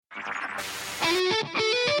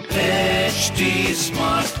HT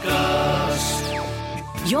Smartcast.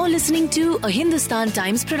 You're listening to a Hindustan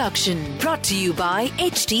Times production brought to you by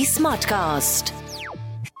HT Smartcast.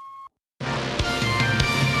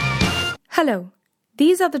 Hello,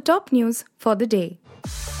 these are the top news for the day.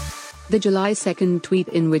 The July 2nd tweet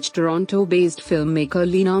in which Toronto-based filmmaker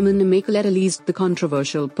Leena Manamekala released the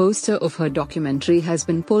controversial poster of her documentary has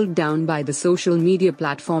been pulled down by the social media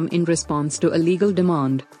platform in response to a legal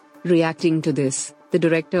demand. Reacting to this, the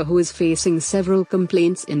director, who is facing several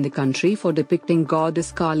complaints in the country for depicting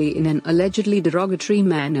goddess Kali in an allegedly derogatory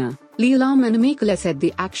manner, Leela Manamekala said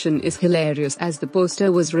the action is hilarious as the poster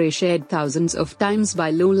was reshared thousands of times by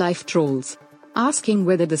low-life trolls. Asking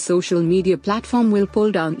whether the social media platform will pull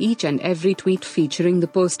down each and every tweet featuring the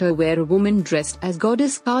poster where a woman dressed as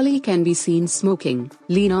goddess Kali can be seen smoking,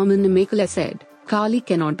 Leela Manamekala said, "Kali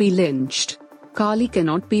cannot be lynched. Kali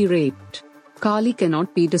cannot be raped. Kali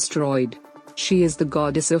cannot be destroyed. She is the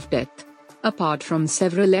goddess of death." Apart from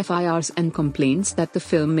several FIRs and complaints that the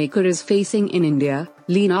filmmaker is facing in India,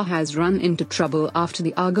 Leena has run into trouble after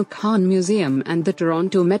the Aga Khan Museum and the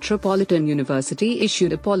Toronto Metropolitan University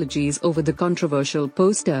issued apologies over the controversial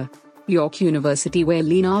poster. York University, where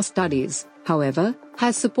Leena studies, however,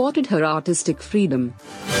 has supported her artistic freedom.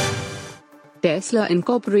 Tesla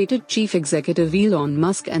Incorporated chief executive Elon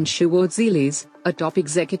Musk and Shivot Zilis, a top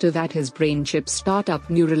executive at his brain chip startup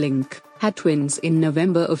Neuralink, had twins in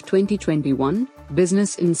November of 2021,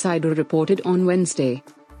 Business Insider reported on Wednesday.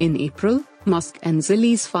 In April, Musk and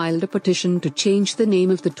Zilis filed a petition to change the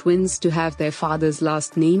name of the twins to have their father's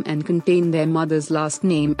last name and contain their mother's last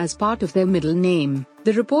name as part of their middle name,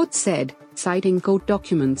 the report said, citing court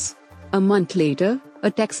documents. A month later,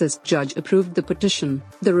 a Texas judge approved the petition,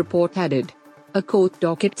 the report added. A court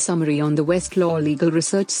docket summary on the Westlaw Legal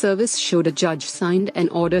Research Service showed a judge signed an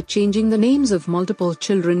order changing the names of multiple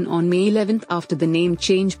children on May 11 after the name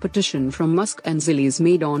change petition from Musk and Zilis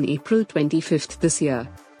made on April 25 this year.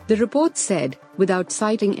 The report said, without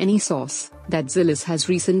citing any source, that Zilis has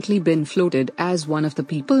recently been floated as one of the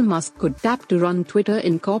people Musk could tap to run Twitter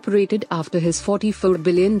Incorporated after his $44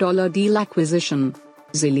 billion deal acquisition.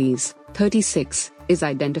 Zilis, 36, is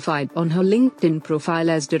identified on her LinkedIn profile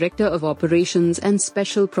as Director of Operations and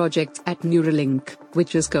Special Projects at Neuralink,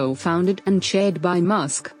 which is co-founded and chaired by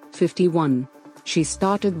Musk, 51. She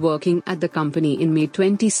started working at the company in May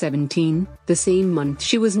 2017, the same month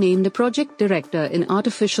she was named a project director in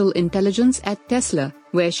artificial intelligence at Tesla,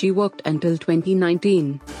 where she worked until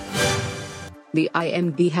 2019. The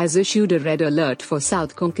IMD has issued a red alert for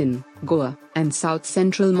South Konkan, Goa, and South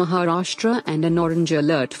Central Maharashtra and an orange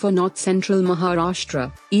alert for North Central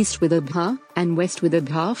Maharashtra, East Vidarbha, and West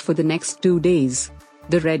Vidarbha for the next 2 days.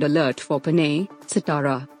 The red alert for Pune,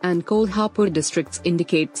 Satara, and Kolhapur districts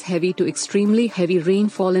indicates heavy to extremely heavy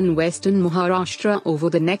rainfall in western Maharashtra over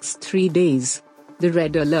the next 3 days. The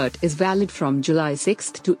red alert is valid from July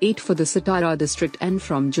 6 to 8 for the Satara district and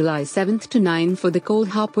from July 7 to 9 for the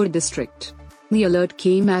Kolhapur district. The alert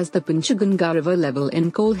came as the Panchganga river level in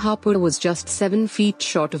Kolhapur was just 7 feet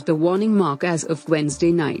short of the warning mark as of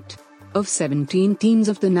Wednesday night. Of 17 teams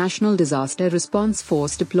of the National Disaster Response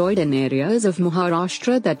Force deployed in areas of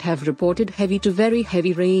Maharashtra that have reported heavy to very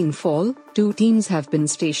heavy rainfall, 2 teams have been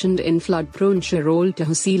stationed in flood-prone Shirol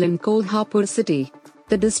Tehsil and Kolhapur city.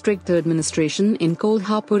 The district administration in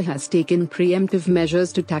Kolhapur has taken preemptive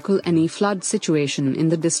measures to tackle any flood situation in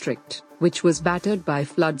the district, which was battered by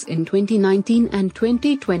floods in 2019 and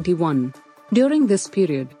 2021. During this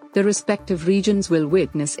period, the respective regions will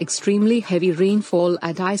witness extremely heavy rainfall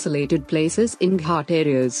at isolated places in Ghat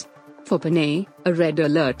areas. For Pune, a red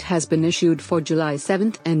alert has been issued for July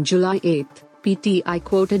 7 and July 8, PTI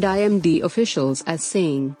quoted IMD officials as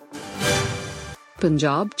saying.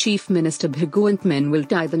 Punjab Chief Minister Bhagwant Mann will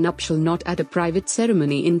tie the nuptial knot at a private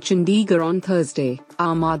ceremony in Chandigarh on Thursday,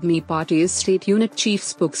 Aam Aadmi Party's state unit chief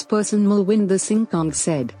spokesperson Malwinder Singh Kang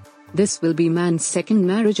said. This will be Mann's second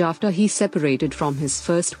marriage after he separated from his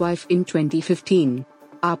first wife in 2015.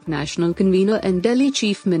 AAP national convener and Delhi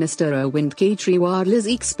Chief Minister Arvind Kejriwal is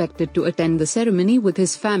expected to attend the ceremony with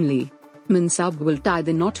his family. Mann Sahab will tie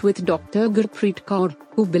the knot with Dr. Gurpreet Kaur,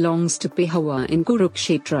 who belongs to Pehowa in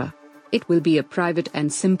Kurukshetra. It will be a private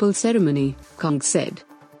and simple ceremony, Kang said.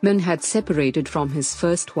 Mann had separated from his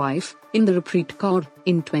first wife, Inderpreet Kaur,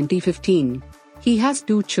 in 2015. He has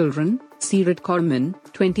 2 children, Sirat Kaur Mann,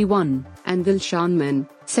 21, and Dilshan Mann,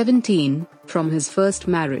 17, from his first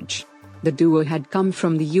marriage. The duo had come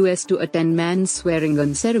from the US to attend Mann's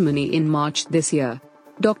swearing-in ceremony in March this year.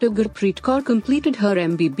 Dr. Gurpreet Kaur completed her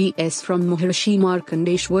MBBS from Maharishi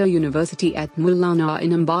Markandeshwar University at Mulnana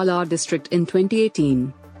in Ambala district in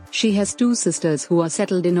 2018. She has 2 sisters who are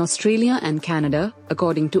settled in Australia and Canada,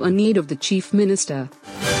 according to an aide of the Chief Minister.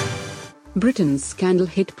 Britain's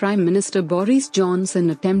scandal-hit Prime Minister Boris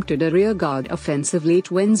Johnson attempted a rearguard offensive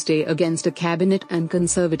late Wednesday against a cabinet and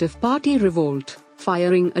Conservative Party revolt,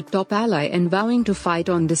 firing a top ally and vowing to fight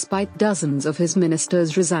on despite dozens of his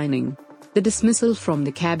ministers resigning. The dismissal from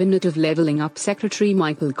the cabinet of Levelling Up Secretary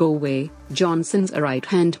Michael Gove, Johnson's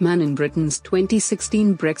right-hand man in Britain's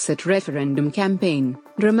 2016 Brexit referendum campaign,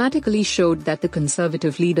 dramatically showed that the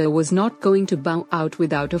Conservative leader was not going to bow out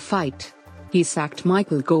without a fight. He sacked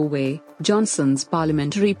Michael Gove, Johnson's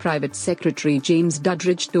parliamentary private secretary James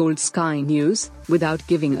Duddridge told Sky News, without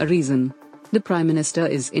giving a reason. The Prime Minister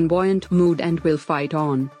is in buoyant mood and will fight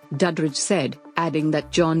on, Duddridge said, adding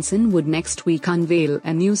that Johnson would next week unveil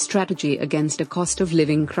a new strategy against a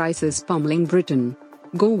cost-of-living crisis pummeling Britain.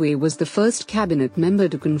 Gove was the first cabinet member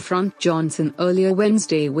to confront Johnson earlier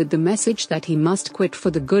Wednesday with the message that he must quit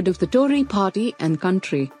for the good of the Tory party and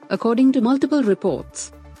country, according to multiple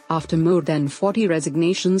reports. After more than 40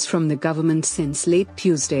 resignations from the government since late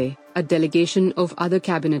Tuesday, a delegation of other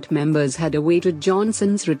cabinet members had awaited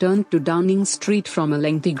Johnson's return to Downing Street from a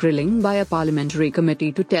lengthy grilling by a parliamentary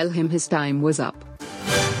committee to tell him his time was up.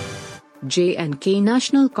 J&K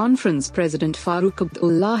National Conference President Farooq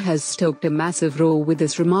Abdullah has stoked a massive row with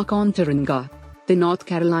his remark on Tiranga. The North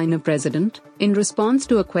Carolina president, in response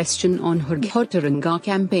to a question on her Tiranga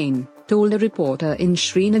campaign, told a reporter in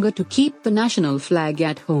Srinagar to keep the national flag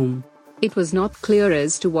at home. It was not clear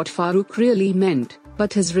as to what Farooq really meant,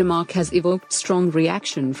 but his remark has evoked strong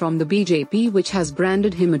reaction from the BJP, which has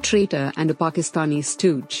branded him a traitor and a Pakistani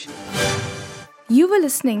stooge. You were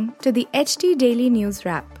listening to the HT Daily News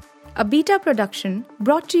Wrap, a beta production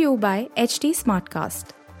brought to you by HT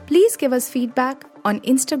Smartcast. Please give us feedback on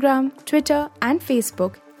Instagram, Twitter and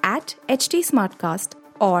Facebook at HT Smartcast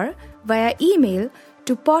or via email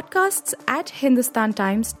to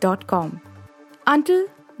podcasts@hindustantimes.com. Until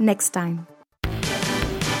next time.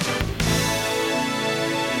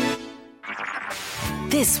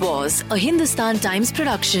 This was a Hindustan Times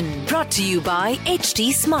production brought to you by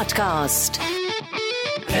HT Smartcast.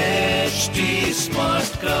 HT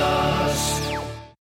Smartcast.